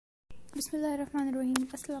Bismillahirrahmanirrahim.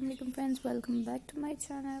 Assalamu alaikum friends, welcome back to my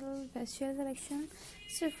channel Best Share Collection.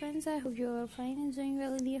 So friends, I hope you are fine and doing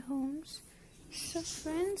well in your homes. So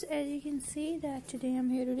friends, as you can see that today I'm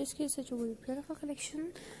here to discuss such a very beautiful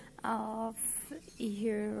collection of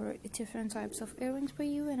your different types of earrings for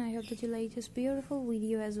you, and I hope that you like this beautiful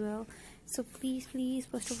video as well. So please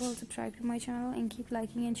first of all subscribe to my channel and keep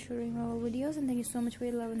liking and sharing our videos, and thank you so much for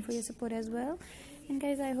your love and for your support as well. And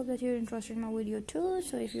guys, I hope that you're interested in my video too.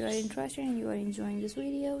 So if you are interested and you are enjoying this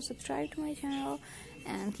video, subscribe to my channel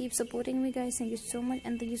and keep supporting me guys. Thank you so much,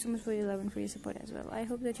 and thank you so much for your love and for your support as well. I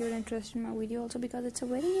hope that you're interested in my video also, because it's a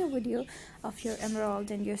very new video of your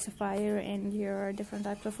emerald and your sapphire and your different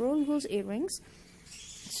types of rose gold earrings.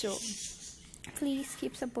 So please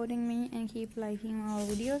keep supporting me and keep liking our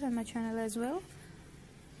videos on my channel as well.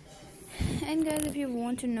 And guys, if you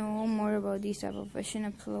want to know more about these type of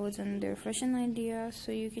fashion uploads and their fashion ideas,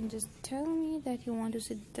 so you can just tell me that you want to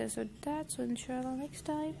see this or that. So inshallah next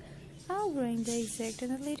time I'll bring the exact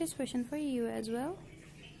and the latest fashion for you as well.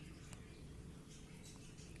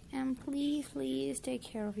 And please take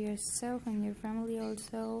care of yourself and your family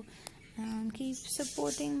also, and keep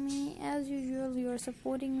supporting me as usual. You are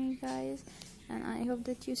supporting me guys, and I hope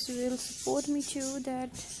that you will support me too, that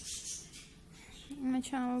my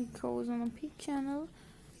channel goes on a peak channel.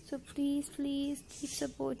 So please keep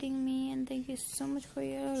supporting me, and thank you so much for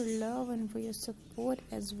your love and for your support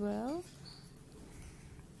as well.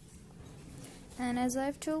 And as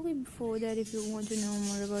I've told you before, that if you want to know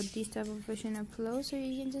more about these type of fashion uploads, so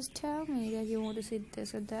you can just tell me that you want to see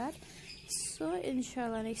this or that. So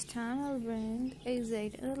inshallah next time I'll bring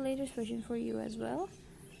exact and the latest fashion for you as well,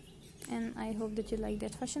 and I hope that you like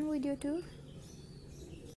that fashion video too.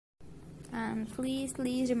 And please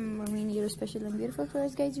remember me, you're special and beautiful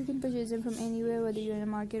first guys. You can purchase them from anywhere, whether you're in a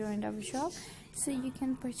market or in a shop, so you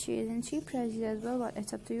can purchase in cheap prices as well, but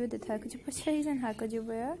it's up to you that how could you purchase and how could you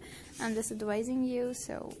wear. I'm just advising you.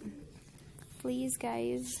 So please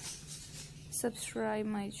guys, subscribe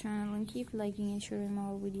my channel and keep liking and sharing my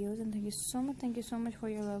videos, and thank you so much for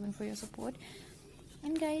your love and for your support.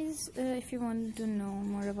 And guys, if you want to know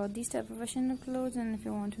more about these type of fashion uploads, and if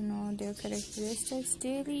you want to know their characteristics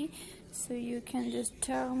daily, so you can just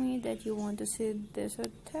tell me that you want to see this or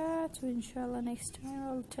that. So inshallah next time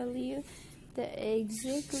I'll tell you the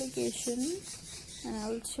exact location, and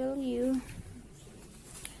I'll tell you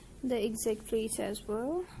the exact place as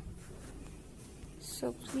well.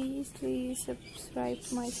 So please subscribe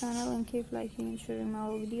to my channel and keep liking and sharing my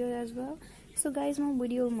videos as well. So guys, my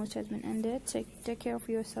video almost has been ended. Take care of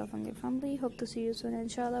yourself and your family. Hope to see you soon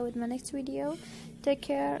inshallah with my next video. Take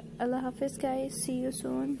care. Allah Hafiz guys. See you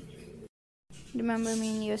soon. Remember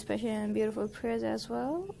me in your special and beautiful prayers as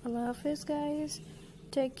well. Allah Hafiz guys.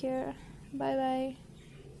 Take care. Bye bye.